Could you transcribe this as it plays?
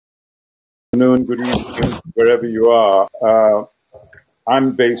Afternoon, good evening, wherever you are.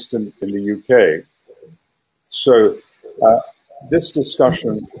 I'm based in the UK. So this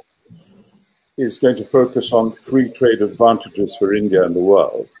discussion is going to focus on free trade advantages for India and the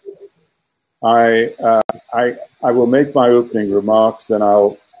world. I will make my opening remarks, then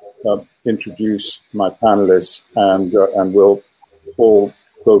I'll introduce my panelists, and we'll all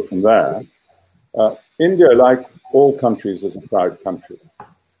go from there. India, like all countries, is a proud country.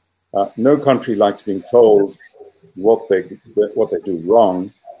 No country likes being told what they do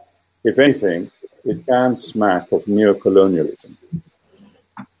wrong. If anything, it can smack of neocolonialism.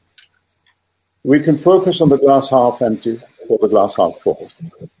 We can focus on the glass half empty or the glass half full.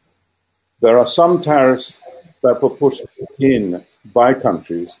 There are some tariffs that were put in by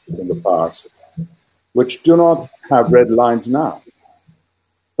countries in the past which do not have red lines now,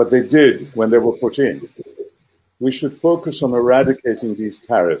 but they did when they were put in. We should focus on eradicating these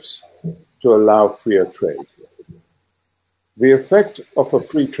tariffs to allow freer trade. The effect of a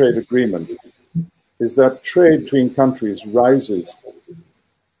free trade agreement is that trade between countries rises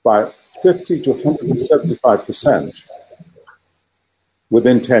by 50 to 175%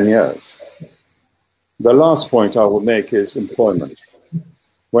 within 10 years. The last point I will make is employment.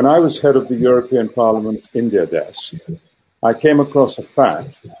 When I was head of the European Parliament India desk, I came across a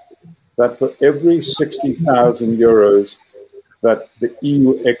fact that for every 60,000 euros that the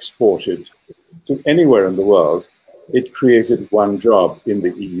EU exported to anywhere in the world, it created one job in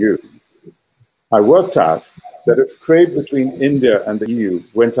the EU. I worked out that if trade between India and the EU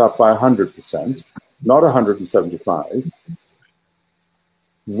went up by 100%, not 175,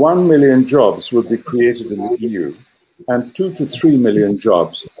 1 million jobs would be created in the EU and 2 to 3 million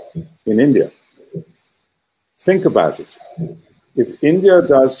jobs in India. Think about it. If India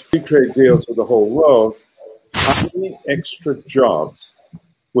does free trade deals with the whole world, how many extra jobs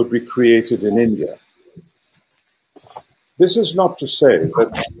would be created in India? This is not to say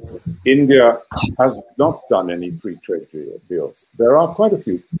that India has not done any free trade deals. There are quite a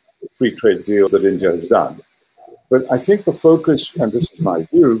few free trade deals that India has done. But I think the focus, and this is my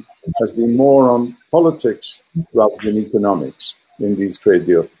view, has been more on politics rather than economics in these trade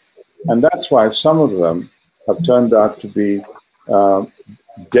deals. And that's why some of them have turned out to be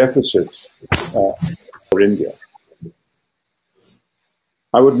deficits for India.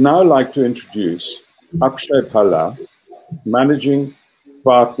 I would now like to introduce Akshay Bhalla, Managing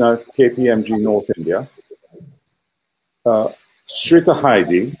Partner, KPMG North India, Srita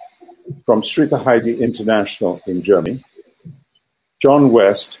Heide from Srita Heide International in Germany, John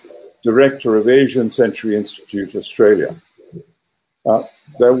West, Director of Asian Century Institute, Australia.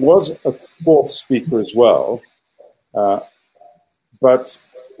 There was a fourth speaker as well, but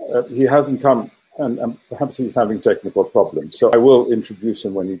he hasn't come, and perhaps he's having technical problems. So I will introduce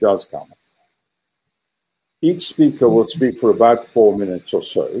him when he does come. Each speaker will speak for about 4 minutes or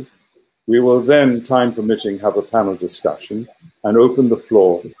so. We will then, time permitting, have a panel discussion and open the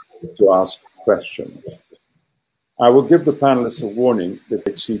floor to ask questions. I will give the panelists a warning if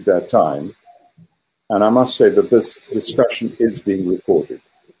they exceed their time. And I must say that this discussion is being recorded.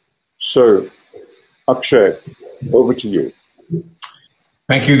 So, Akshay, over to you.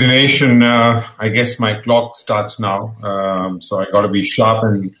 Thank you, Dinesh. And I guess my clock starts now, so I got to be sharp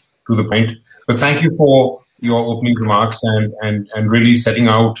and to the point. But thank you for your opening remarks and really setting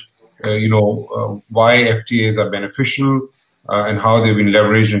out, why FTAs are beneficial and how they've been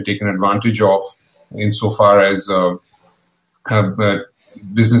leveraged and taken advantage of insofar as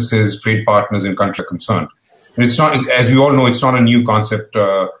businesses, trade partners in countries are concerned. And it's not, as we all know, it's not a new concept.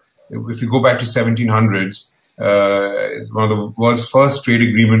 If you go back to 1700s, one of the world's first trade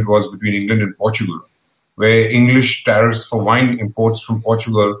agreement was between England and Portugal, where English tariffs for wine imports from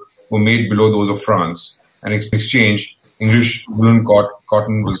Portugal were made below those of France. And in exchange, English woolen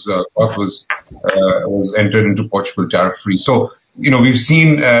cotton was entered into Portugal tariff-free. So, we've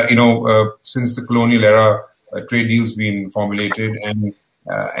seen, since the colonial era, trade deals being formulated,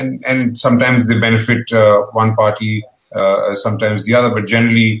 and sometimes they benefit one party, sometimes the other, but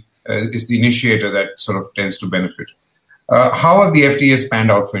generally it's the initiator that sort of tends to benefit. How have the FTAs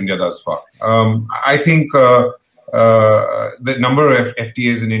panned out for India thus far? I think the number of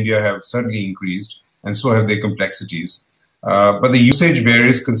FTAs in India have certainly increased, and so have their complexities. But the usage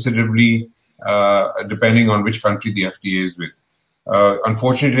varies considerably depending on which country the FTA is with.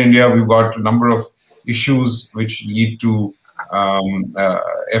 Unfortunately, in India, we've got a number of issues which lead to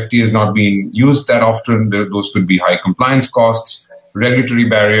FTAs not being used that often. Those could be high compliance costs, regulatory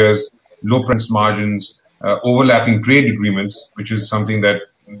barriers, low price margins, overlapping trade agreements, which is something that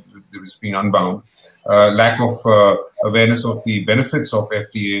has been unbound, lack of awareness of the benefits of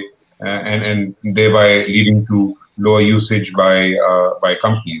FTA, and thereby leading to lower usage by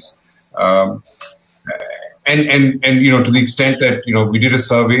companies. And to the extent that we did a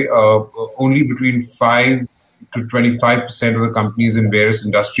survey, only between 5 to 25% of the companies in various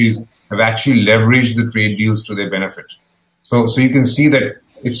industries have actually leveraged the trade deals to their benefit. So you can see that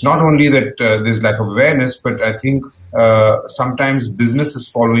it's not only that there's lack of awareness, but I think sometimes business is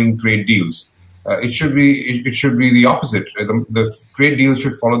following trade deals. It should be the opposite. The trade deals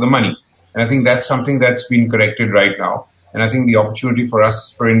should follow the money, and I think that's something that's been corrected right now. And I think the opportunity for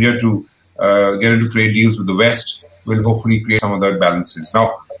India to get into trade deals with the West will hopefully create some of that balances.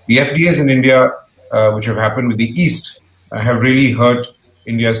 Now, the FTAs in India, which have happened with the East, have really hurt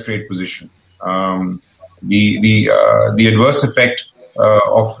India's trade position. The adverse effect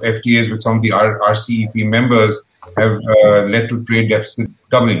of FTAs with some of the RCEP members have led to trade deficit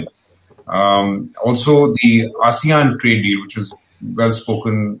doubling. Also, the ASEAN trade deal, which was well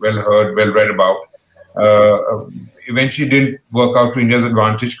spoken, well heard, well read about, eventually didn't work out to India's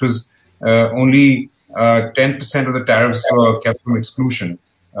advantage because only 10% of the tariffs were kept from exclusion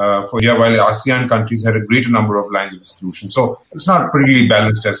for India, while ASEAN countries had a greater number of lines of exclusion. So it's not really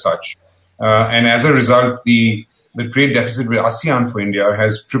balanced as such. And as a result, the trade deficit with ASEAN for India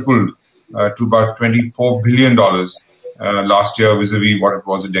has tripled to about $24 billion last year vis-a-vis what it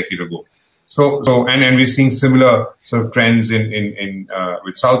was a decade ago. So we're seeing similar sort of trends in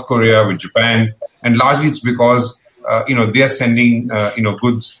with South Korea, with Japan, and largely it's because they are sending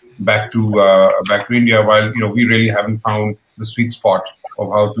goods back to India, while we really haven't found the sweet spot of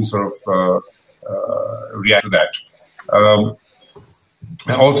how to sort of react to that.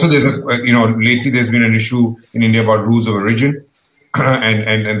 Also, there's lately there's been an issue in India about rules of origin,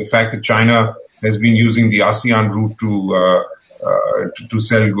 and the fact that China has been using the ASEAN route to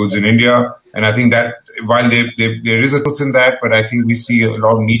sell goods in India. And I think that while there is a truth in that, but I think we see a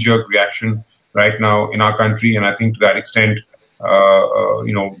lot of knee-jerk reaction right now in our country. And I think to that extent,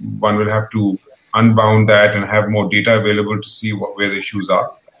 one will have to unbound that and have more data available to see where the issues are.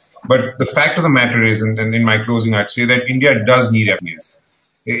 But the fact of the matter is, and in my closing, I'd say that India does need FTAs.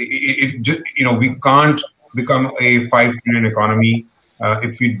 We can't become a 5 trillion economy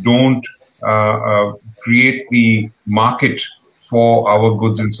if we don't create the market for our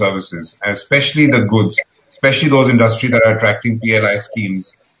goods and services, especially the goods, especially those industries that are attracting PLI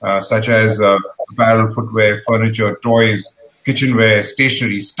schemes, such as apparel, footwear, furniture, toys, kitchenware,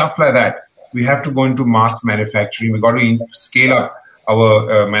 stationery, stuff like that. We have to go into mass manufacturing. We've got to scale up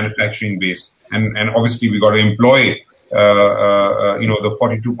our manufacturing base. And obviously, we've got to employ, the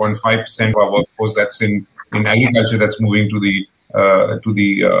 42.5% of our workforce that's in agriculture that's moving to the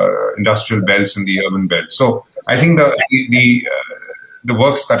industrial belts and the urban belts. So I think the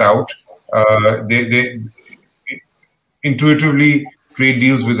work's cut out. They intuitively, trade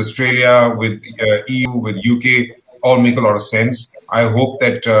deals with Australia, with EU, with UK all make a lot of sense. I hope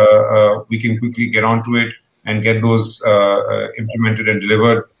that we can quickly get onto it and get those implemented and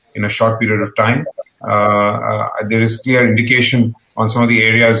delivered in a short period of time. There is clear indication on some of the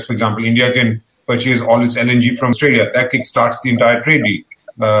areas. For example, India can purchase all its LNG from Australia. That kickstarts the entire trade deal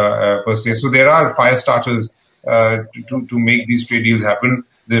per se. So there are fire starters to make these trade deals happen.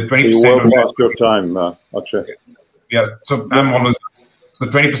 The 20%. You well past your time, Akshay. Yeah, so I'm almost. So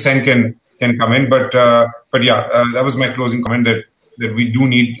 20% can come in, but that was my closing comment that we do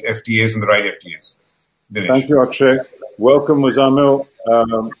need FTAs and the right FTAs. Dinesh. Thank you, Akshay. Welcome, Muzamil.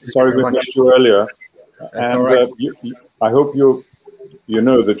 Sorry we missed you earlier. And right. I hope you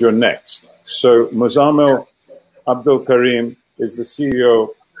know that you're next. So Muzamil Abdelkarim is the CEO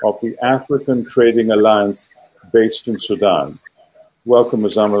of the African Trading Alliance based in Sudan. Welcome,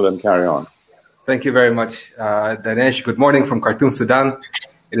 Muzamil, and carry on. Thank you very much, Dinesh. Good morning from Khartoum, Sudan.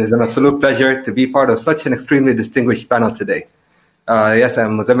 It is an absolute pleasure to be part of such an extremely distinguished panel today. Yes,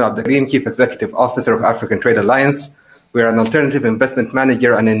 I'm Muzamil Abdelkarim, Chief Executive Officer of African Trade Alliance. We are an alternative investment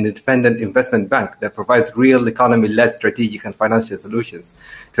manager and an independent investment bank that provides real economy-led strategic and financial solutions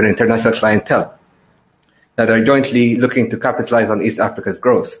to an international clientele that are jointly looking to capitalize on East Africa's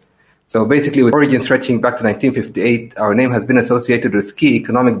growth. So basically, with origin stretching back to 1958, our name has been associated with key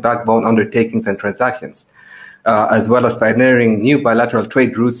economic backbone undertakings and transactions, as well as pioneering new bilateral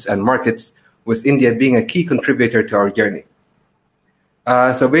trade routes and markets, with India being a key contributor to our journey.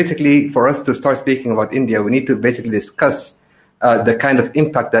 So basically, for us to start speaking about India, we need to basically discuss the kind of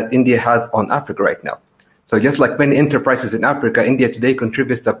impact that India has on Africa right now. So just like many enterprises in Africa, India today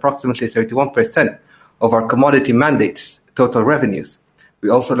contributes to approximately 31% of our commodity mandates total revenues. We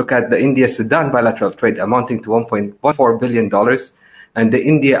also look at the India-Sudan bilateral trade amounting to $1.14 billion, and the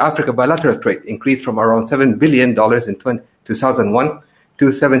India-Africa bilateral trade increased from around $7 billion in 2001 to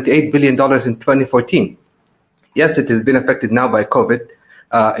 $78 billion in 2014. Yes, it has been affected now by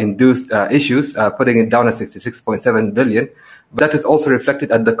COVID-induced issues, putting it down at $66.7 billion, but that is also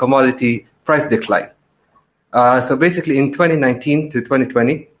reflected at the commodity price decline. So basically in 2019 to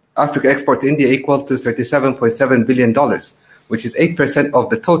 2020, Africa exports to India equal to $37.7 billion, which is 8% of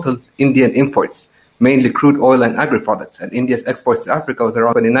the total Indian imports, mainly crude oil and agri-products. And India's exports to Africa was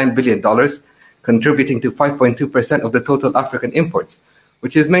around $29 billion, contributing to 5.2% of the total African imports,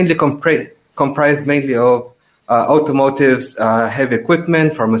 which is mainly comprised mainly of automotives, heavy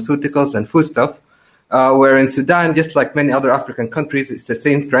equipment, pharmaceuticals, and foodstuff. Where in Sudan, just like many other African countries, it's the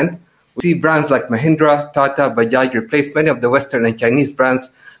same trend. We see brands like Mahindra, Tata, Bajaj replace many of the Western and Chinese brands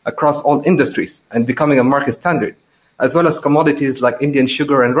across all industries and becoming a market standard, as well as commodities like Indian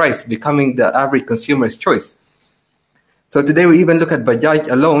sugar and rice becoming the average consumer's choice. So today we even look at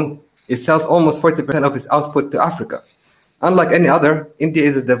Bajaj alone, it sells almost 40% of its output to Africa. Unlike any other, India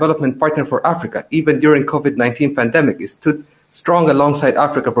is a development partner for Africa. Even during COVID-19 pandemic, it stood strong alongside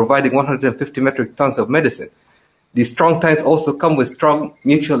Africa, providing 150 metric tons of medicine. These strong ties also come with strong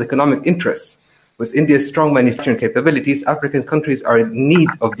mutual economic interests. With India's strong manufacturing capabilities, African countries are in need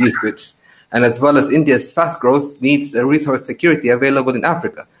of these goods. And as well as India's fast growth needs the resource security available in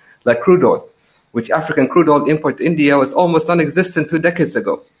Africa, like crude oil, which African crude oil import to India was almost non-existent 2 decades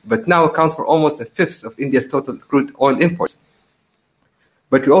ago, but now accounts for almost a fifth of India's total crude oil imports.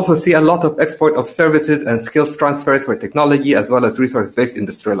 But we also see a lot of export of services and skills transfers for technology as well as resource-based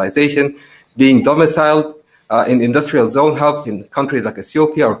industrialization being domiciled in industrial zone hubs in countries like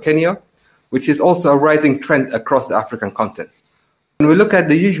Ethiopia or Kenya, which is also a rising trend across the African continent. When we look at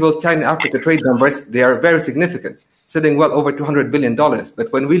the usual China-Africa trade numbers, they are very significant, sitting well over $200 billion.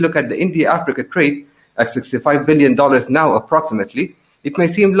 But when we look at the India-Africa trade at $65 billion now approximately, it may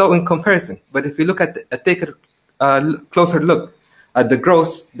seem low in comparison. But if you look at take a closer look at the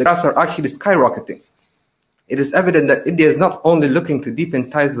growth, the graphs are actually skyrocketing. It is evident that India is not only looking to deepen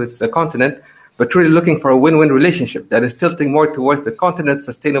ties with the continent, but really looking for a win-win relationship that is tilting more towards the continent's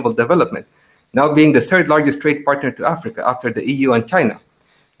sustainable development, now being the third largest trade partner to Africa after the EU and China.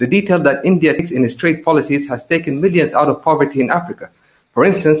 The detail that India takes in its trade policies has taken millions out of poverty in Africa. For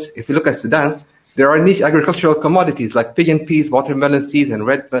instance, if you look at Sudan, there are niche agricultural commodities like pigeon peas, watermelon seeds, and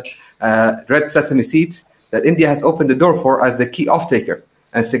red sesame seeds that India has opened the door for as the key off-taker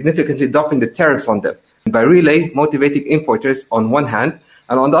and significantly dropping the tariffs on them, by relay motivating importers on one hand,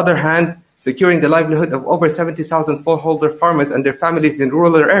 and on the other hand, securing the livelihood of over 70,000 smallholder farmers and their families in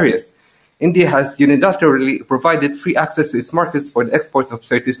rural areas. India has unilaterally provided free access to its markets for the exports of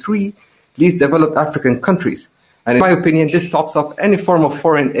 33 least developed African countries. And in my opinion, this stops off any form of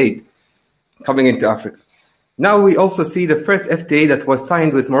foreign aid coming into Africa. Now we also see the first FTA that was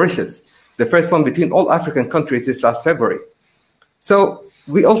signed with Mauritius, the first one between all African countries this last February. So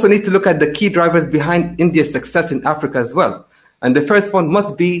we also need to look at the key drivers behind India's success in Africa as well. And the first one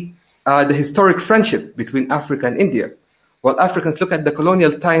must be the historic friendship between Africa and India. While Africans look at the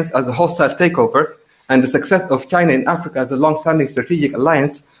colonial times as a hostile takeover and the success of China in Africa as a long-standing strategic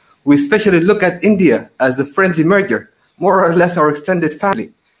alliance, we especially look at India as a friendly merger, more or less our extended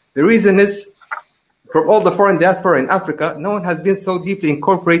family. The reason is, from all the foreign diaspora in Africa, no one has been so deeply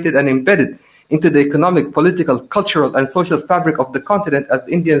incorporated and embedded into the economic, political, cultural, and social fabric of the continent as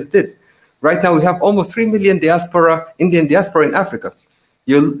the Indians did. Right now, we have almost 3 million Indian diaspora in Africa.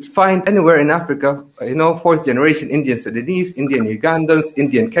 You'll find anywhere in Africa, fourth generation Indian Sudanese, Indian Ugandans,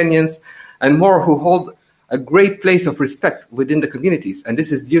 Indian Kenyans, and more who hold a great place of respect within the communities. And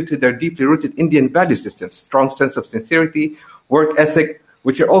this is due to their deeply rooted Indian value systems, strong sense of sincerity, work ethic,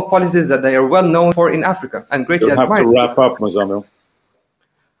 which are all qualities that they are well known for in Africa and greatly admired. You have to wrap up, Muzamil.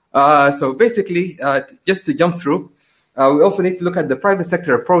 So basically, just to jump through, we also need to look at the private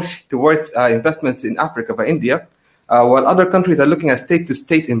sector approach towards investments in Africa by India. While other countries are looking at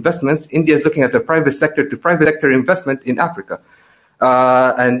state-to-state investments, India is looking at the private sector-to-private sector investment in Africa.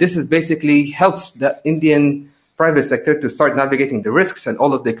 And this is basically helps the Indian private sector to start navigating the risks and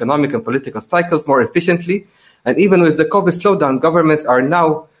all of the economic and political cycles more efficiently. And even with the COVID slowdown, governments are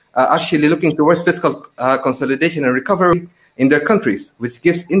now actually looking towards fiscal consolidation and recovery in their countries, which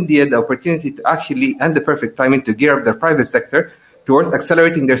gives India the opportunity to actually, and the perfect timing to gear up their private sector towards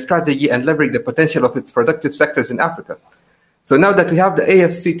accelerating their strategy and leveraging the potential of its productive sectors in Africa. So now that we have the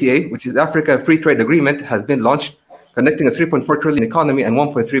AFCTA, which is Africa Free Trade Agreement, has been launched, connecting a 3.4 trillion economy and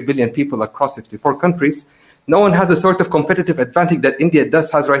 1.3 billion people across 54 countries, no one has the sort of competitive advantage that India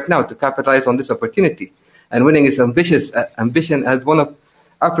has right now to capitalize on this opportunity and winning its ambition as one of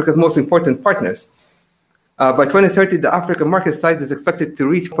Africa's most important partners. By 2030, the African market size is expected to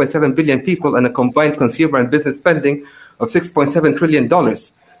reach 0.7 billion people and a combined consumer and business spending of $6.7 trillion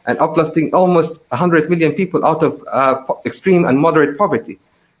and uplifting almost 100 million people out of extreme and moderate poverty.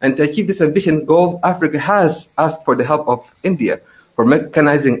 And to achieve this ambitious goal, Africa has asked for the help of India for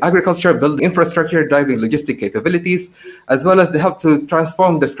mechanizing agriculture, building infrastructure, driving logistic capabilities, as well as the help to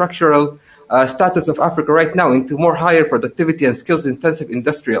transform the structural status of Africa right now into more higher productivity and skills-intensive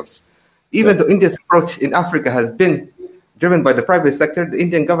industrials. Even though India's approach in Africa has been driven by the private sector, the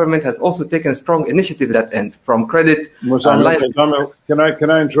Indian government has also taken strong initiative to that end, from credit. Muzamil,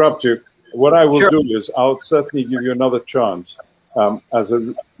 can I interrupt you? What I will do is I'll certainly give you another chance as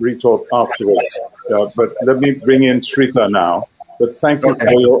a retort afterwards. But let me bring in Srita now. But thank you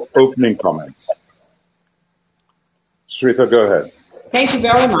for your opening comments. Srita, go ahead. Thank you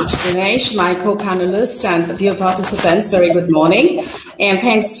very much, Dinesh, my co-panelist, and dear participants, very good morning. And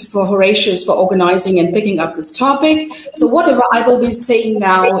thanks for Horasis for organizing and picking up this topic. So whatever I will be saying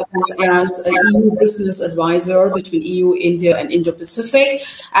now is as an EU business advisor between EU, India, and Indo-Pacific,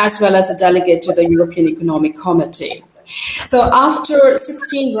 as well as a delegate to the European Economic Committee. So after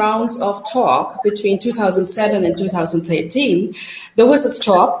 16 rounds of talk between 2007 and 2013, there was a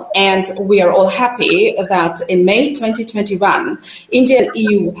stop, and we are all happy that in May 2021, India and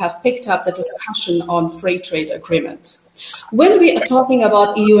EU have picked up the discussion on free trade agreement. When we are talking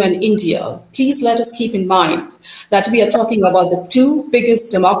about EU and India, please let us keep in mind that we are talking about the two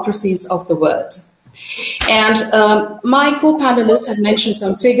biggest democracies of the world. And my co-panelists have mentioned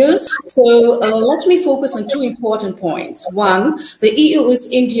some figures. So let me focus on two important points. One, the EU is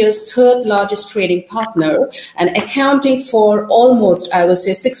India's third largest trading partner and accounting for almost, I would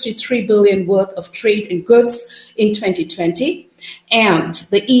say, 63 billion worth of trade in goods in 2020. And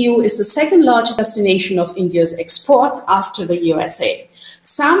the EU is the second largest destination of India's export after the USA.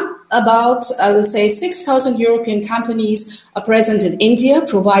 Some, about, I would say, 6,000 European companies are present in India,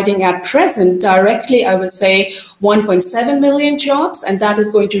 providing at present directly, I would say, 1.7 million jobs, and that is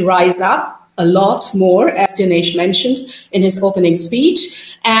going to rise up a lot more, as Dinesh mentioned in his opening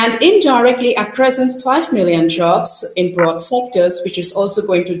speech, and indirectly at present 5 million jobs in broad sectors, which is also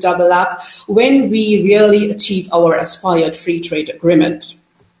going to double up when we really achieve our aspired free trade agreement.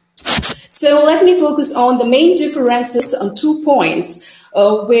 So let me focus on the main differences on 2 points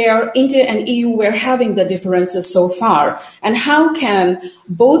where India and EU were having the differences so far, and how can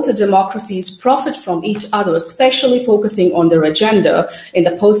both the democracies profit from each other, especially focusing on their agenda in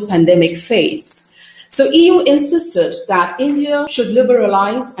the post-pandemic phase. So EU insisted that India should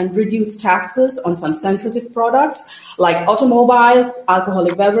liberalize and reduce taxes on some sensitive products like automobiles,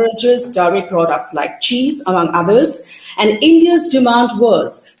 alcoholic beverages, dairy products like cheese, among others. And India's demand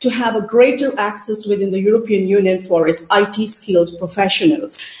was to have a greater access within the European Union for its IT-skilled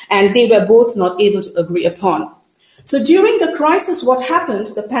professionals. And they were both not able to agree upon. So during the crisis, what happened,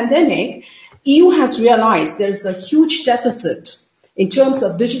 the pandemic, EU has realized there is a huge deficit in terms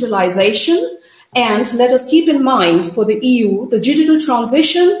of digitalization. And let us keep in mind for the EU, the digital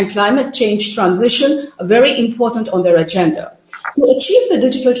transition and climate change transition are very important on their agenda. To achieve the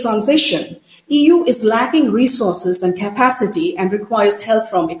digital transition, EU is lacking resources and capacity and requires help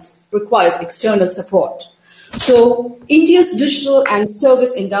from requires external support. So India's digital and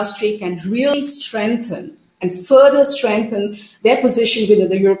service industry can really strengthen and further strengthen their position within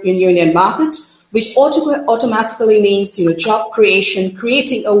the European Union market, which automatically means job creation,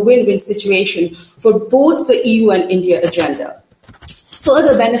 creating a win-win situation for both the EU and India agenda.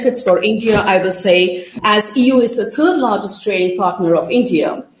 Further benefits for India, I will say, as EU is the third largest trading partner of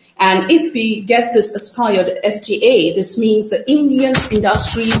India, and if we get this aspired FTA, this means that Indian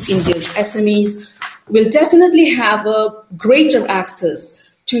industries, India's SMEs, will definitely have a greater access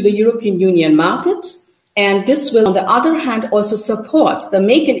to the European Union market. And this will, on the other hand, also support the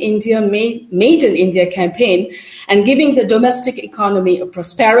Make in India, Made in India campaign and giving the domestic economy a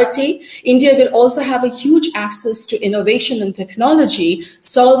prosperity. India will also have a huge access to innovation and technology,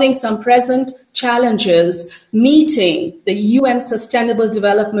 solving some present challenges, meeting the UN Sustainable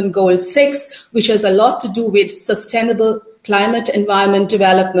Development Goal 6, which has a lot to do with sustainable climate, environment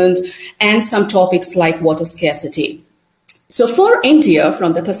development, and some topics like water scarcity. So for India,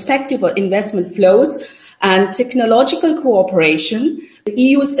 from the perspective of investment flows and technological cooperation, the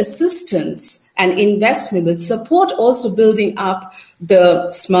EU's assistance and investment will support also building up the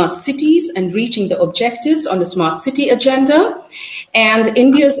smart cities and reaching the objectives on the smart city agenda. And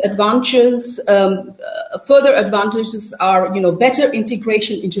India's advantages, further advantages are, better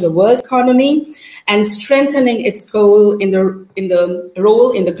integration into the world economy and strengthening its goal in the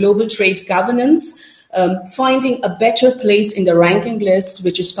role in the global trade governance. finding a better place in the ranking list,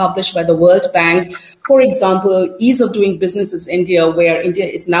 which is published by the World Bank. For example, ease of doing business is India, where India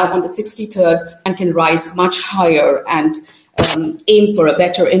is now on the 63rd and can rise much higher and aim for a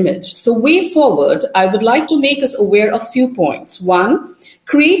better image. So way forward, I would like to make us aware of few points. One,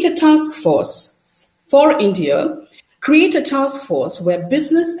 create a task force for India. Create a task force where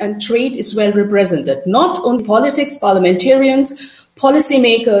business and trade is well represented, not only politics, parliamentarians,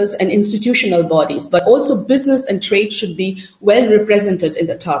 policymakers and institutional bodies, but also business and trade should be well represented in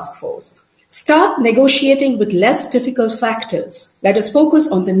the task force. Start negotiating with less difficult factors. Let us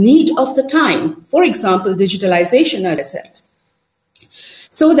focus on the need of the time. For example, digitalization, as I said,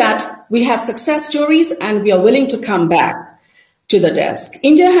 so that we have success stories and we are willing to come back to the desk.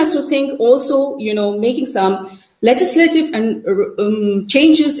 India has to think also, making some legislative and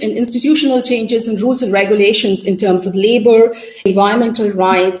changes in institutional changes and rules and regulations in terms of labor, environmental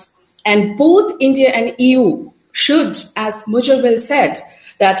rights, and both India and EU should, as Muzamil said,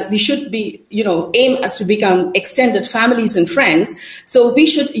 that we should be, aim as to become extended families and friends. So we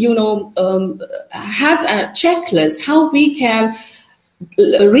should, have a checklist how we can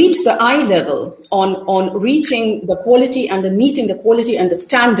reach the eye level on reaching the quality and meeting the quality and the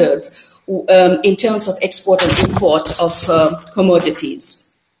standards in terms of export and import of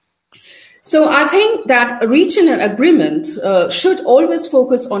commodities. So I think that reaching an agreement should always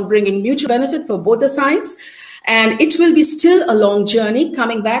focus on bringing mutual benefit for both the sides. And it will be still a long journey.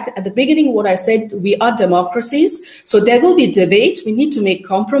 Coming back at the beginning, what I said, we are democracies. So there will be debate. We need to make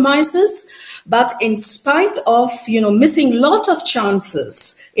compromises. But in spite of, missing a lot of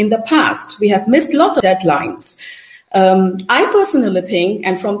chances in the past, we have missed a lot of deadlines. I personally think,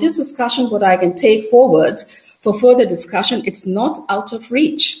 and from this discussion, what I can take forward for further discussion, it's not out of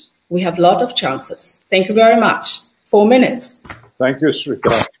reach. We have a lot of chances. Thank you very much. 4 minutes. Thank you,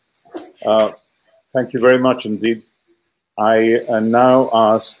 Srita. Thank you very much indeed. I now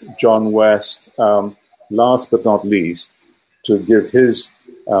ask John West, last but not least, to give his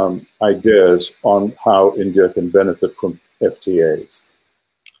ideas on how India can benefit from FTAs.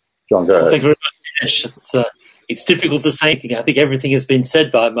 John, go ahead. Thank you very much, Dinesh. It's difficult to say anything. I think everything has been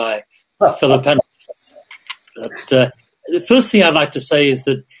said by my fellow panelists. But, the first thing I'd like to say is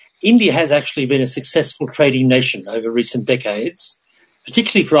that India has actually been a successful trading nation over recent decades,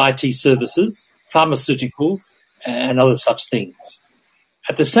 particularly for IT services, pharmaceuticals, and other such things.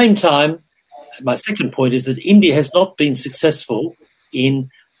 At the same time, my second point is that India has not been successful in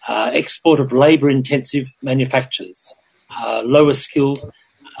export of labour-intensive manufacturers, lower-skilled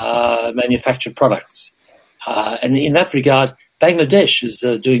manufactured products. And in that regard, Bangladesh is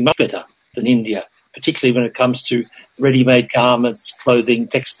doing much better than India, particularly when it comes to ready-made garments, clothing,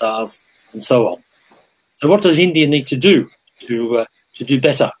 textiles, and so on. So what does India need to do to do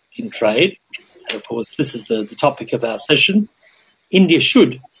better in trade? And of course, this is the topic of our session. India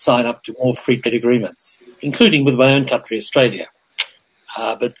should sign up to more free trade agreements, including with my own country, Australia.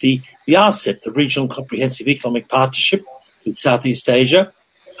 But the RCEP, the Regional Comprehensive Economic Partnership with Southeast Asia,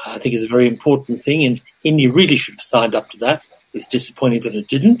 I think is a very important thing, and India really should have signed up to that. It's disappointing that it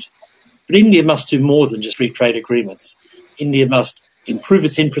didn't. But India must do more than just free trade agreements. India must improve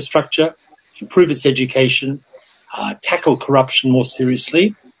its infrastructure, improve its education, tackle corruption more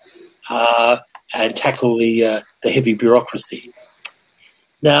seriously, and tackle the heavy bureaucracy.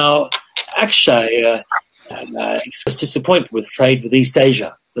 Now, Akshay expressed disappointment with trade with East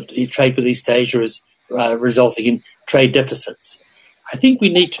Asia, that trade with East Asia is resulting in trade deficits. I think we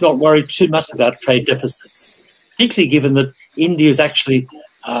need to not worry too much about trade deficits, particularly given that India is actually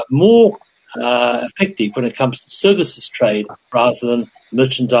more effective when it comes to services trade rather than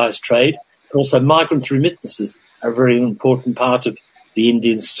merchandise trade. And also migrant remittances are a very important part of the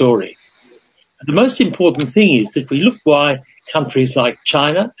Indian story. But the most important thing is that if we look why countries like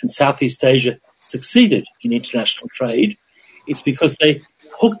China and Southeast Asia succeeded in international trade, it's because they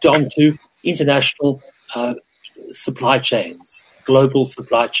hooked onto international supply chains, global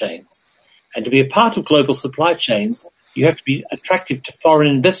supply chains. And to be a part of global supply chains, you have to be attractive to foreign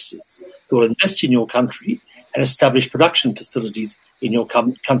investors who will invest in your country and establish production facilities in your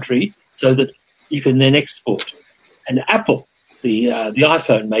country so that you can then export. And Apple, the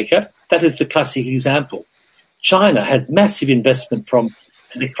iPhone maker, that is the classic example. China had massive investment from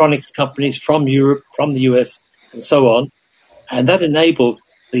electronics companies from Europe, from the US, and so on, and that enabled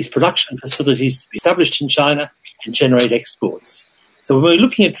these production facilities to be established in China and generate exports. So when we're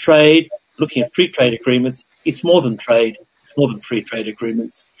looking at trade, looking at free trade agreements, it's more than trade, it's more than free trade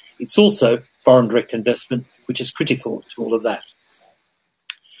agreements. It's also foreign direct investment, which is critical to all of that.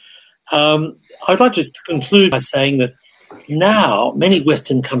 I'd like just to conclude by saying that now many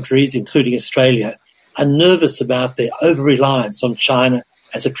Western countries, including Australia, are nervous about their over-reliance on China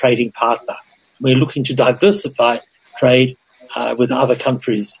as a trading partner. We're looking to diversify trade with other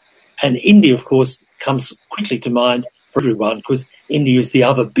countries. And India, of course, comes quickly to mind for everyone because India is the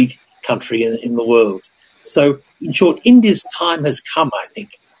other big country in the world. So, in short, India's time has come, I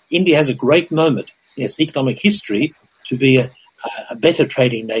think. India has a great moment in its economic history to be a better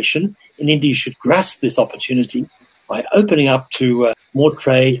trading nation, and India should grasp this opportunity by opening up to more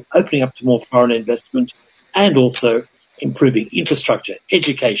trade, opening up to more foreign investment, and also improving infrastructure,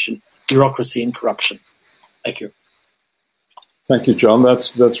 education, bureaucracy, and corruption. Thank you. Thank you, John.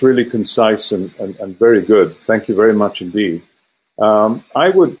 That's really concise and very good. Thank you very much indeed. I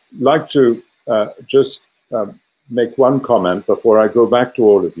would like to just make one comment before I go back to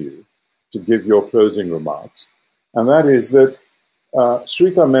all of you to give your closing remarks. And that is that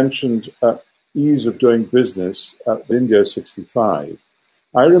Srita mentioned ease of doing business at India 65.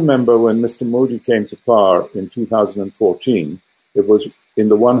 I remember when Mr. Modi came to power in 2014, it was in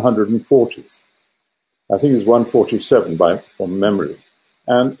the 140s. I think it's 147 from memory.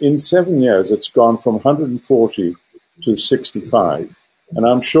 And in 7 years, it's gone from 140 to 65. And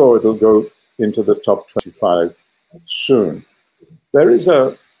I'm sure it'll go into the top 25 soon. There is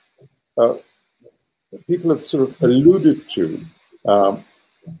people have sort of alluded to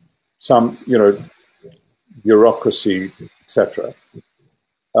some, bureaucracy, etc.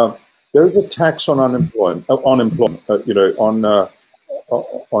 There is a tax on on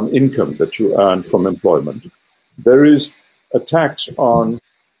income that you earn from employment. There is a tax on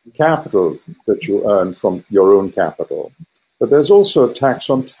capital that you earn from your own capital. But there's also a tax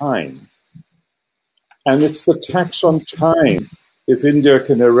on time. And it's the tax on time, if India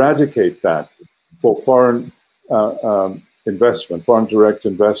can eradicate that for foreign investment, foreign direct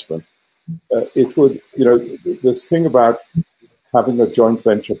investment, it would, this thing about having a joint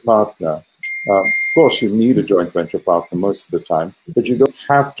venture partner, of course you need a joint venture partner most of the time, but you don't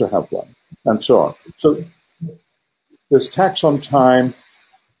have to have one, and so on. So this tax on time,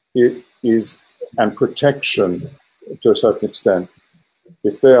 it is, and protection to a certain extent,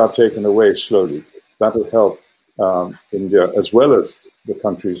 if they are taken away slowly, that will help India as well as the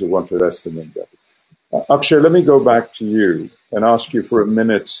countries who want to invest in India. Akshay, let me go back to you and ask you for a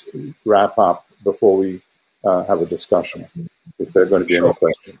minute's wrap up before we have a discussion, if there are going to be any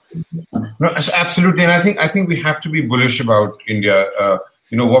questions. No, absolutely, and I think we have to be bullish about India.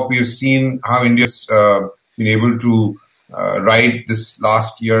 What we have seen, how India's been able to ride this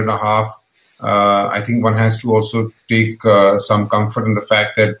last year and a half. I think one has to also take some comfort in the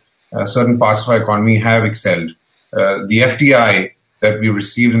fact that certain parts of our economy have excelled. The FDI that we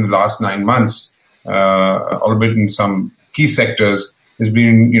received in the last 9 months, albeit in some key sectors, has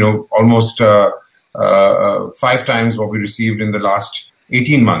been, almost 5 times what we received in the last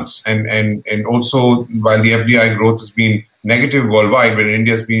 18 months. And also, while the FDI growth has been negative worldwide, but in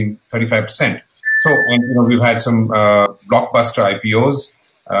India has been 35%. So, and, we've had some blockbuster IPOs.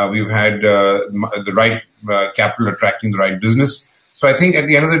 We've had the right capital attracting the right business. So I think at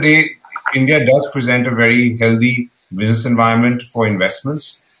the end of the day, India does present a very healthy business environment for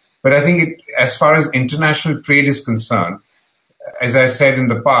investments. But I think as far as international trade is concerned, as I said in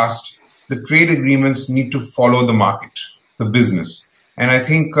the past, the trade agreements need to follow the market, the business. And I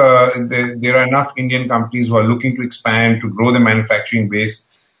think there are enough Indian companies who are looking to expand, to grow their manufacturing base,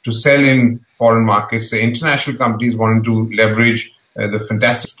 to sell in foreign markets. The international companies wanting to leverage the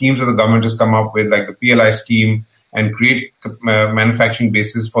fantastic schemes that the government has come up with, like the PLI scheme, and create manufacturing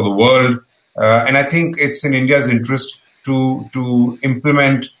bases for the world. And I think it's in India's interest to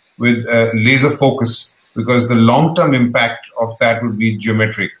implement with laser focus, because the long-term impact of that would be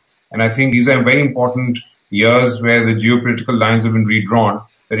geometric. And I think these are very important years where the geopolitical lines have been redrawn,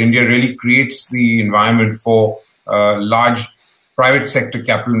 that India really creates the environment for large private sector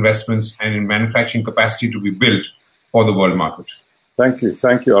capital investments and in manufacturing capacity to be built for the world market. Thank you.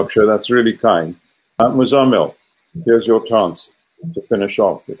 Thank you, Akshay. That's really kind. Muzamil, here's your chance to finish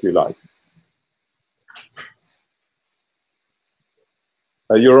off, if you like.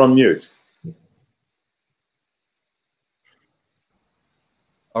 You're on mute.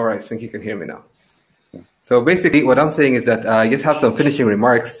 All right, I think you can hear me now. So basically what I'm saying is that I just have some finishing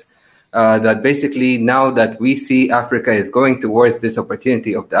remarks, that basically now that we see Africa is going towards this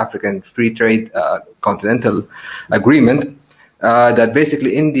opportunity of the African Free Trade Continental Agreement, that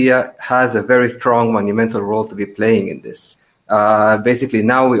basically India has a very strong monumental role to be playing in this. Basically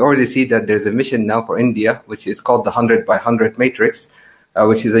now we already see that there's a mission now for India, which is called the 100 by 100 matrix,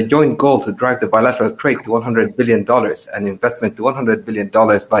 which is a joint goal to drive the bilateral trade to $100 billion and investment to $100 billion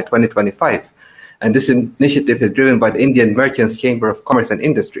by 2025. And this initiative is driven by the Indian Merchants Chamber of Commerce and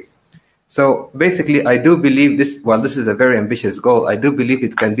Industry. So basically, I do believe this, while this is a very ambitious goal, I do believe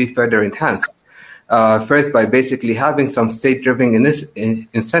it can be further enhanced. First, by basically having some state-driven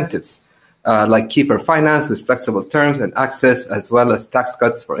incentives, like cheaper finance with flexible terms and access, as well as tax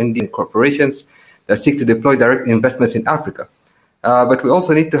cuts for Indian corporations that seek to deploy direct investments in Africa. But we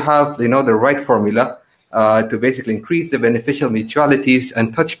also need to have, the right formula to basically increase the beneficial mutualities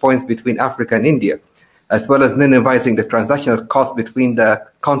and touch points between Africa and India, as well as minimizing the transactional costs between the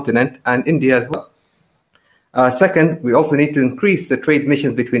continent and India as well. Second, we also need to increase the trade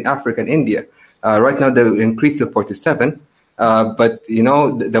missions between Africa and India. Right now, they increased to 47, but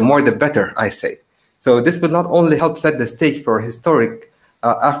the more the better, I say. So this will not only help set the stage for a historic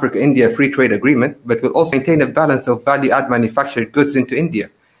Africa-India free trade agreement, but will also maintain a balance of value-add manufactured goods into India.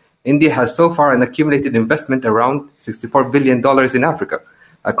 India has so far an accumulated investment around $64 billion in Africa,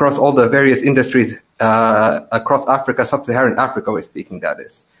 across all the various industries across Africa, sub-Saharan Africa, we're speaking, that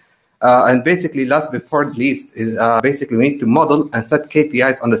is. And basically, last but not least, is basically we need to model and set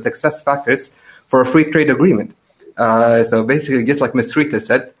KPIs on the success factors for a free trade agreement. So basically, just like Ms. Srita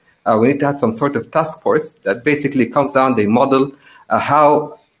said, we need to have some sort of task force that basically comes down, they model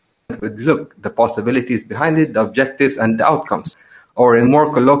how it would look, the possibilities behind it, the objectives, and the outcomes. Or in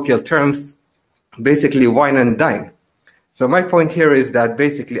more colloquial terms, basically wine and dine. So my point here is that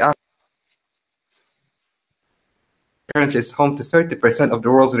basically Africa currently is home to 30% of the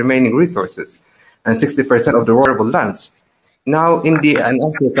world's remaining resources and 60% of the world's lands. Now India and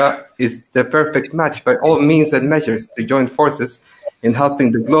Africa is the perfect match by all means and measures to join forces in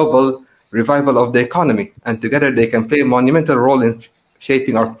helping the global revival of the economy, and together they can play a monumental role in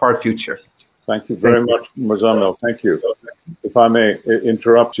shaping our far future. Thank you very much, Muzamil. Thank you. If I may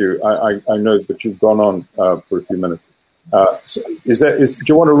interrupt you, I know that you've gone on for a few minutes. So do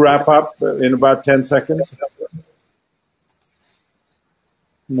you want to wrap up in about 10 seconds?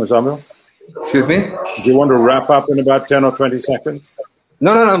 Muzamil? Excuse me? Do you want to wrap up in about 10 or 20 seconds?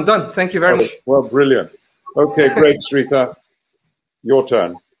 No, I'm done. Thank you very much. Well, brilliant. Okay, great, Srita. Your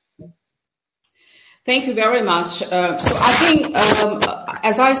turn. Thank you very much. So I think,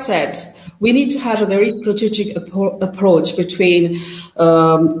 as I said, we need to have a very strategic approach between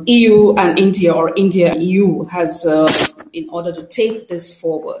EU and India, or India and EU, in order to take this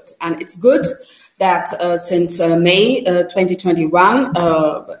forward. And it's good that since May 2021,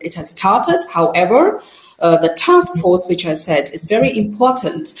 it has started. However, the task force, which I said, is very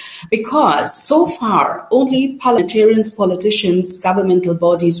important because so far only parliamentarians, politicians, governmental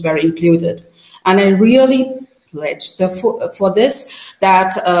bodies were included. And I really pledge for this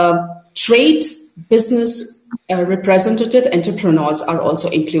that trade, business, representative entrepreneurs are also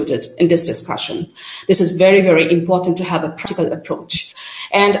included in this discussion. This is very, very important to have a practical approach.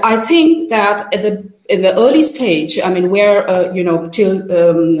 And I think that in the early stage, I mean, where, till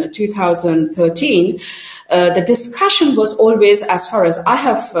 2013, the discussion was always, as far as I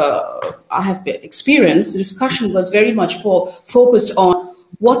have experienced, the discussion was very much focused on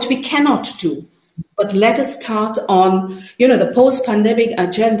what we cannot do. But let us start on, the post-pandemic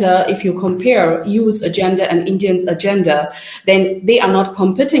agenda. If you compare EU's agenda and India's agenda, then they are not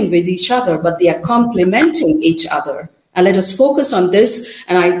competing with each other, but they are complementing each other. And let us focus on this.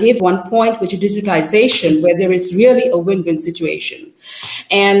 And I gave one point, which is digitalization, where there is really a win-win situation.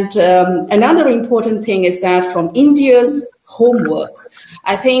 And another important thing is that from India's homework,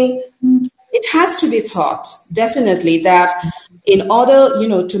 I think it has to be thought, definitely, that in order,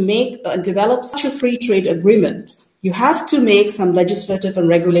 to make develop such a free trade agreement, you have to make some legislative and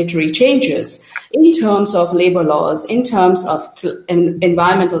regulatory changes in terms of labor laws, in terms of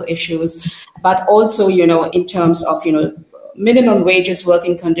environmental issues, but also, in terms of, minimum wages,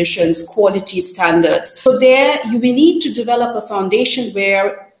 working conditions, quality standards. So we need to develop a foundation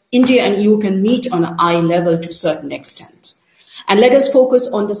where India and EU can meet on an eye level to a certain extent. And let us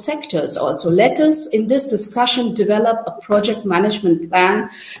focus on the sectors also. Let us, in this discussion, develop a project management plan,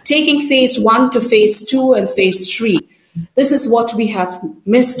 taking phase 1 to phase 2 and phase 3. This is what we have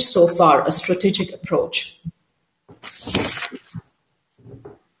missed so far, a strategic approach.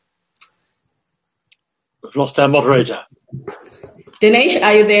 We've lost our moderator. Dinesh,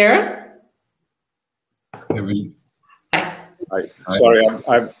 are you there?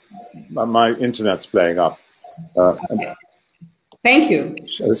 Sorry, my internet's playing up. Okay. Thank you.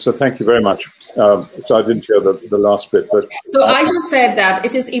 So thank you very much. So I didn't hear the last bit, but so I just said that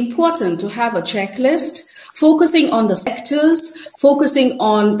it is important to have a checklist focusing on the sectors, focusing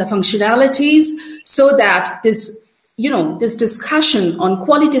on the functionalities, so that this discussion on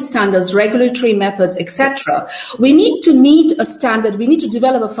quality standards, regulatory methods, etc. We need to meet a standard. We need to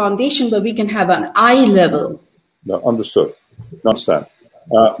develop a foundation where we can have an eye level. No, understood. Understand.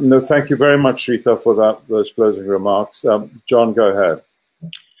 No, thank you very much, Srita, for those closing remarks. John, go ahead.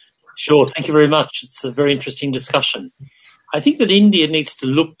 Sure, thank you very much. It's a very interesting discussion. I think that India needs to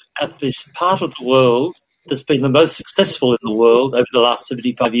look at this part of the world that's been the most successful in the world over the last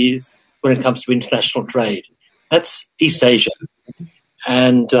 75 years when it comes to international trade. That's East Asia.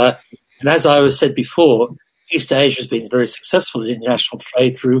 And as I was said before, East Asia has been very successful in international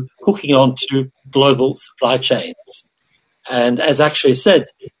trade through hooking on to global supply chains. And as Akshay said,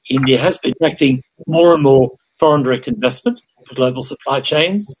 India has been attracting more and more foreign direct investment for global supply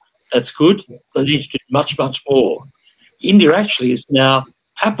chains. That's good. They need to do much, much more. India actually is now,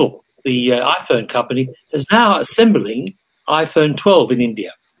 Apple, the iPhone company, is now assembling iPhone 12 in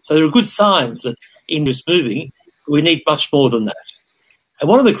India. So there are good signs that India is moving. We need much more than that. And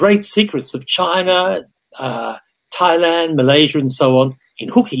one of the great secrets of China, Thailand, Malaysia, and so on, in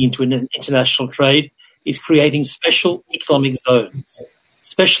hooking into an international trade is creating special economic zones.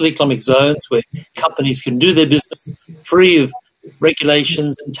 Special economic zones where companies can do their business free of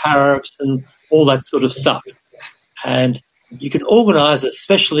regulations and tariffs and all that sort of stuff. And you can organise a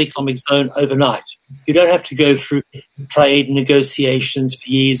special economic zone overnight. You don't have to go through trade negotiations for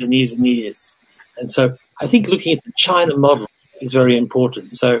years and years and years. And so I think looking at the China model is very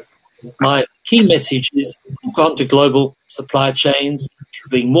important. So my key message is hook on to global supply chains,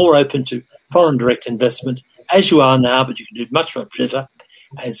 being more open to foreign direct investment, as you are now, but you can do much, much better.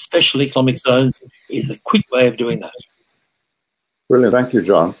 And special economic zones is a quick way of doing that. Brilliant. Thank you,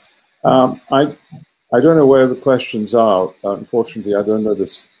 John. I don't know where the questions are. Unfortunately, I don't know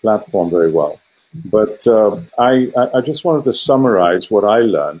this platform very well. But I just wanted to summarize what I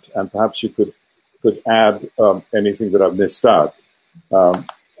learned, and perhaps you could add anything that I've missed out.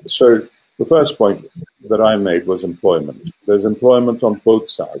 So the first point that I made was employment. There's employment on both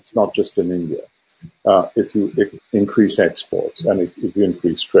sides, not just in India, if you increase exports and if you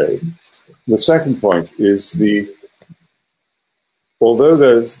increase trade. The second point is although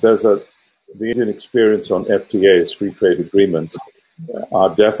there's the Indian experience on FTAs, free trade agreements,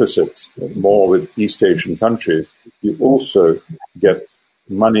 are deficits more with East Asian countries, you also get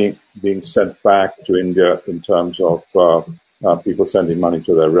money being sent back to India in terms of people sending money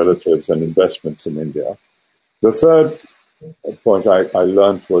to their relatives and investments in India. The third point I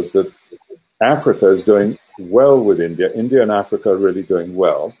learned was that Africa is doing well with India. India and Africa are really doing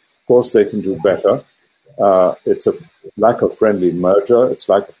well. Of course, they can do better. It's like a friendly merger. It's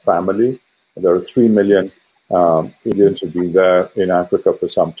like a family. There are 3 million Indians who've been there in Africa for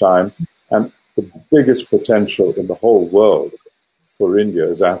some time. And the biggest potential in the whole world for India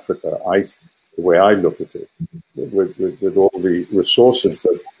is Africa, the way I look at it, with all the resources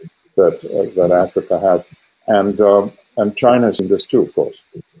that Africa has. And China has seen this too, of course.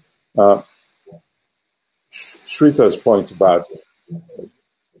 Srita's point about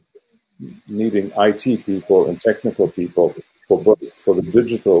needing IT people and technical people for the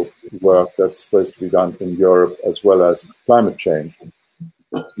digital work that's supposed to be done in Europe as well as climate change,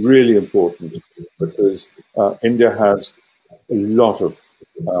 really important, because India has a lot of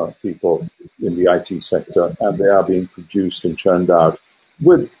people in the IT sector, and they are being produced and churned out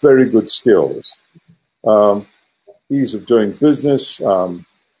with very good skills. Ease of doing business,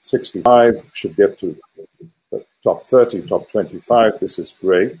 65 should get to the top 30, top 25. This is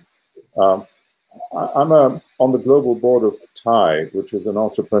great. I'm on the global board of TIE, which is an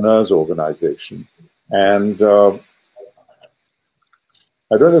entrepreneurs organization. And I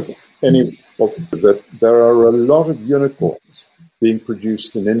don't know if any of that there are a lot of unicorns being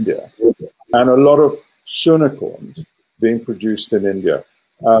produced in India and a lot of unicorns being produced in India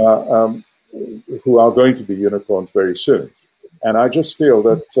who are going to be unicorns very soon. And I just feel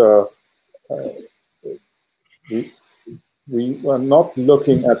that we are not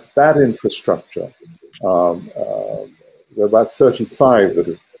looking at that infrastructure. There are about 35 that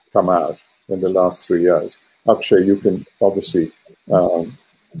have come out in the last 3 years. Akshay, you can obviously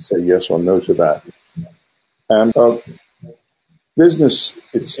say yes or no to that. And business,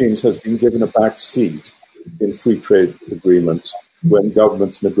 it seems, has been given a back seat in free trade agreements when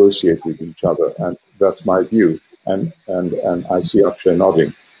governments negotiate with each other. And that's my view. And I see Akshay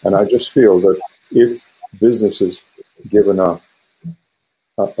nodding. And I just feel that if business is given a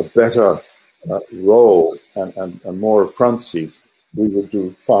better role and more front seat, we would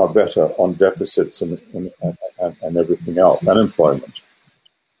do far better on deficits and everything else, and employment.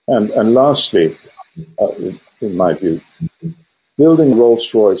 And lastly, in my view, building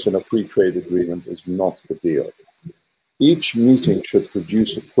Rolls-Royce in a free trade agreement is not the deal. Each meeting should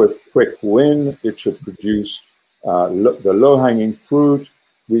produce a quick win. It should produce the low-hanging fruit.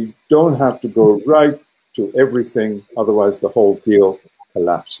 We don't have to go right to everything, otherwise the whole deal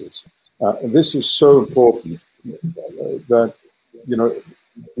collapses. This is so important that,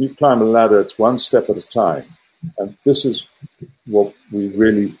 you climb a ladder, it's one step at a time. And this is what we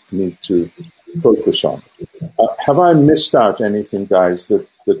really need to focus on. Have I missed out anything, guys, that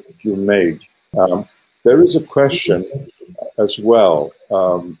you made? There is a question as well,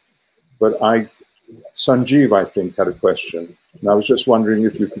 but Sanjeev, I think, had a question. And I was just wondering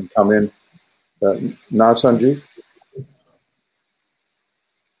if you can come in. Now, Sanjeev? I'm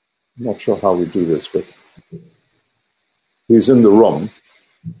not sure how we do this, but he's in the room.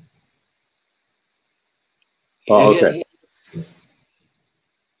 Oh, okay.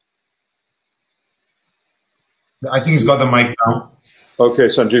 I think he's got the mic now. Okay,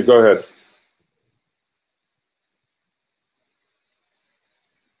 Sanjeev, go ahead.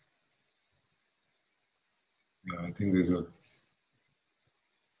 Yeah, I think there's a...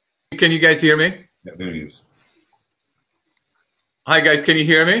 Can you guys hear me? Yeah, there he is. Hi, guys. Can you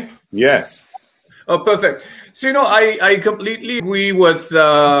hear me? Yes. Oh, perfect. So, I completely agree with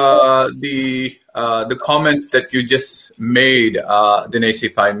the comments that you just made, Dinesh,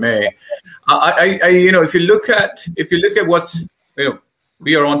 if I may. If you look at what's,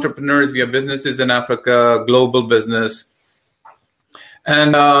 we are entrepreneurs, we are businesses in Africa, global business,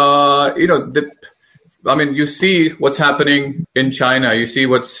 and you see what's happening in China. You see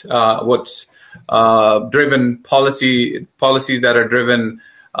what's driven policies that are driven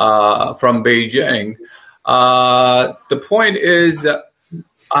from Beijing. The point is,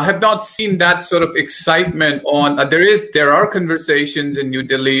 I have not seen that sort of excitement on. There are conversations in New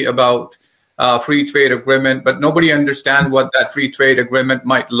Delhi about free trade agreement, but nobody understands what that free trade agreement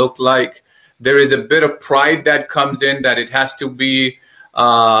might look like. There is a bit of pride that comes in that it has to be,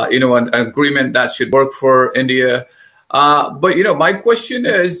 an agreement that should work for India. But my question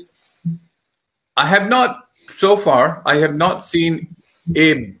is, I have not seen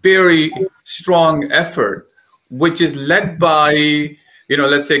a very strong effort, which is led by,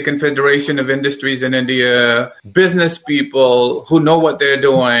 let's say Confederation of Industries in India, business people who know what they're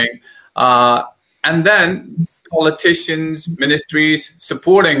doing, and then politicians, ministries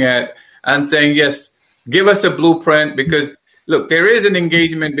supporting it and saying, yes, give us a blueprint, because look, there is an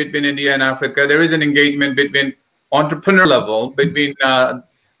engagement between India and Africa. There is an engagement between entrepreneur level, between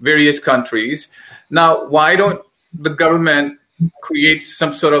various countries. Now, why don't the government create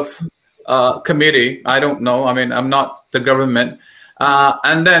some sort of committee? I don't know. I'm not the government.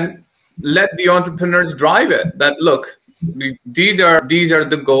 And then let the entrepreneurs drive it. That, look, these are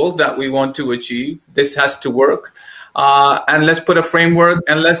the goals that we want to achieve. This has to work. And let's put a framework,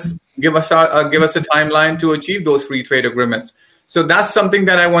 and let's give us a timeline to achieve those free trade agreements. So that's something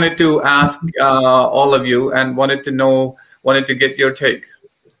that I wanted to ask all of you, and wanted to get your take.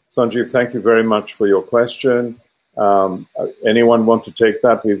 Sanjeev, thank you very much for your question. Anyone want to take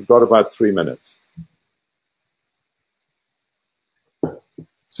that? We've got about 3 minutes.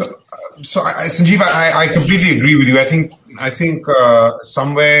 So Sanjeev, I completely agree with you. I think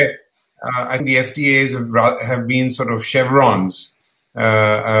somewhere I think the FTAs have been sort of chevrons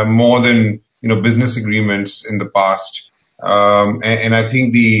more than business agreements in the past, and I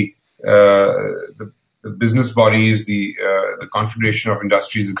think the business bodies, the Confederation of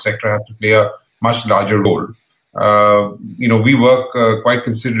Industries, etc., have to play a much larger role. We work quite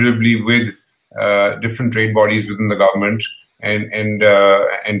considerably with different trade bodies within the government, and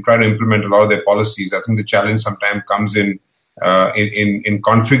try to implement a lot of their policies. I think the challenge sometimes comes in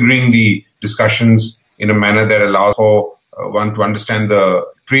configuring the discussions in a manner that allows for one to understand the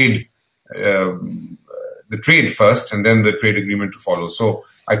trade first, and then the trade agreement to follow. So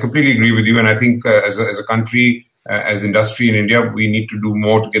I completely agree with you, and I think as a country, as industry in India, we need to do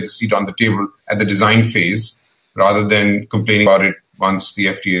more to get the seat on the table at the design phase, rather than complaining about it once the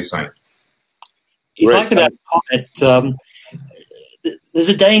FTA is signed. If I could add a comment, there's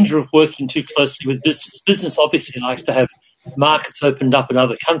a danger of working too closely with business. Business obviously likes to have markets opened up in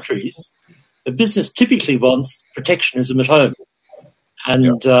other countries, but business typically wants protectionism at home.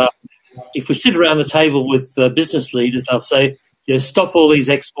 And if we sit around the table with business leaders, they'll say, stop all these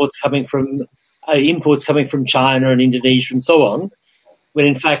imports coming from China and Indonesia and so on, when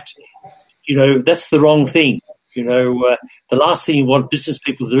in fact, that's the wrong thing. The last thing you want business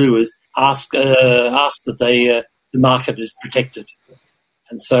people to do is ask that the market is protected.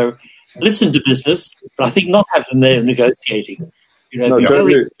 And so listen to business, but I think not have them there negotiating. Totally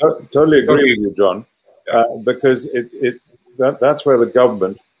agree with you, John, because that's where the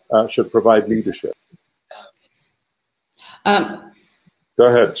government should provide leadership. Go Go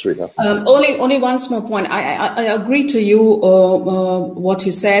ahead, Srita. Only one small point. I agree to you what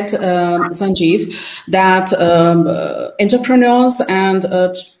you said, Sanjeev, that entrepreneurs and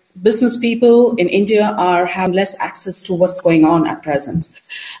business people in India are having less access to what's going on at present.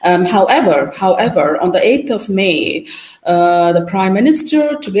 However, on the 8th of May, the Prime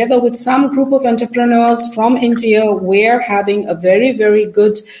Minister, together with some group of entrepreneurs from India, were having a very, very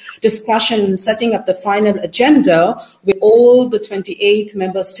good discussion, setting up the final agenda with all the 28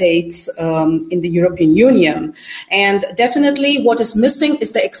 member states in the European Union. And definitely what is missing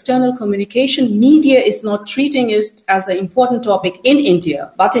is the external communication. Media is not treating it as an important topic in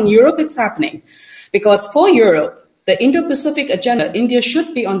India, but in Europe it's happening. Because for Europe, the Indo-Pacific agenda, India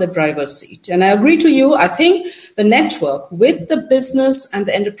should be on the driver's seat. And I agree to you, I think the network with the business and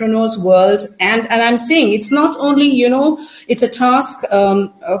the entrepreneurs world, and I'm saying it's not only, it's a task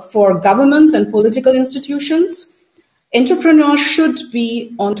for government and political institutions. Entrepreneurs should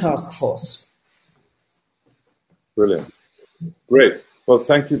be on task force. Brilliant. Great. Well,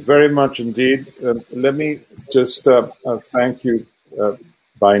 thank you very much indeed. Let me just thank you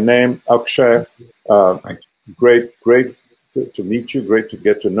by name, Akshay. Great to meet you. Great to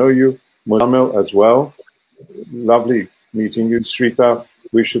get to know you. Muzamil as well. Lovely meeting you. Srita,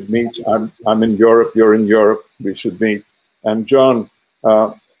 we should meet. I'm in Europe. You're in Europe. We should meet. And John,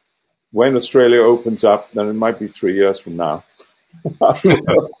 when Australia opens up, then it might be 3 years from now.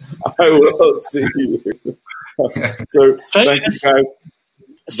 I will see you. So thank you guys.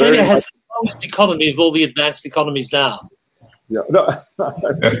 Australia has the lowest economy of all the advanced economies now. Yeah. No,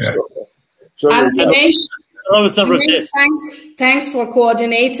 and Dinesh, thanks for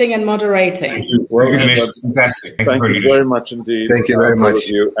coordinating and moderating. Thank you. Well, fantastic. Thank you very much indeed. Thank you very much.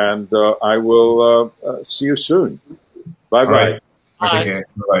 And I will see you soon. Bye-bye. Bye.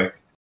 Bye.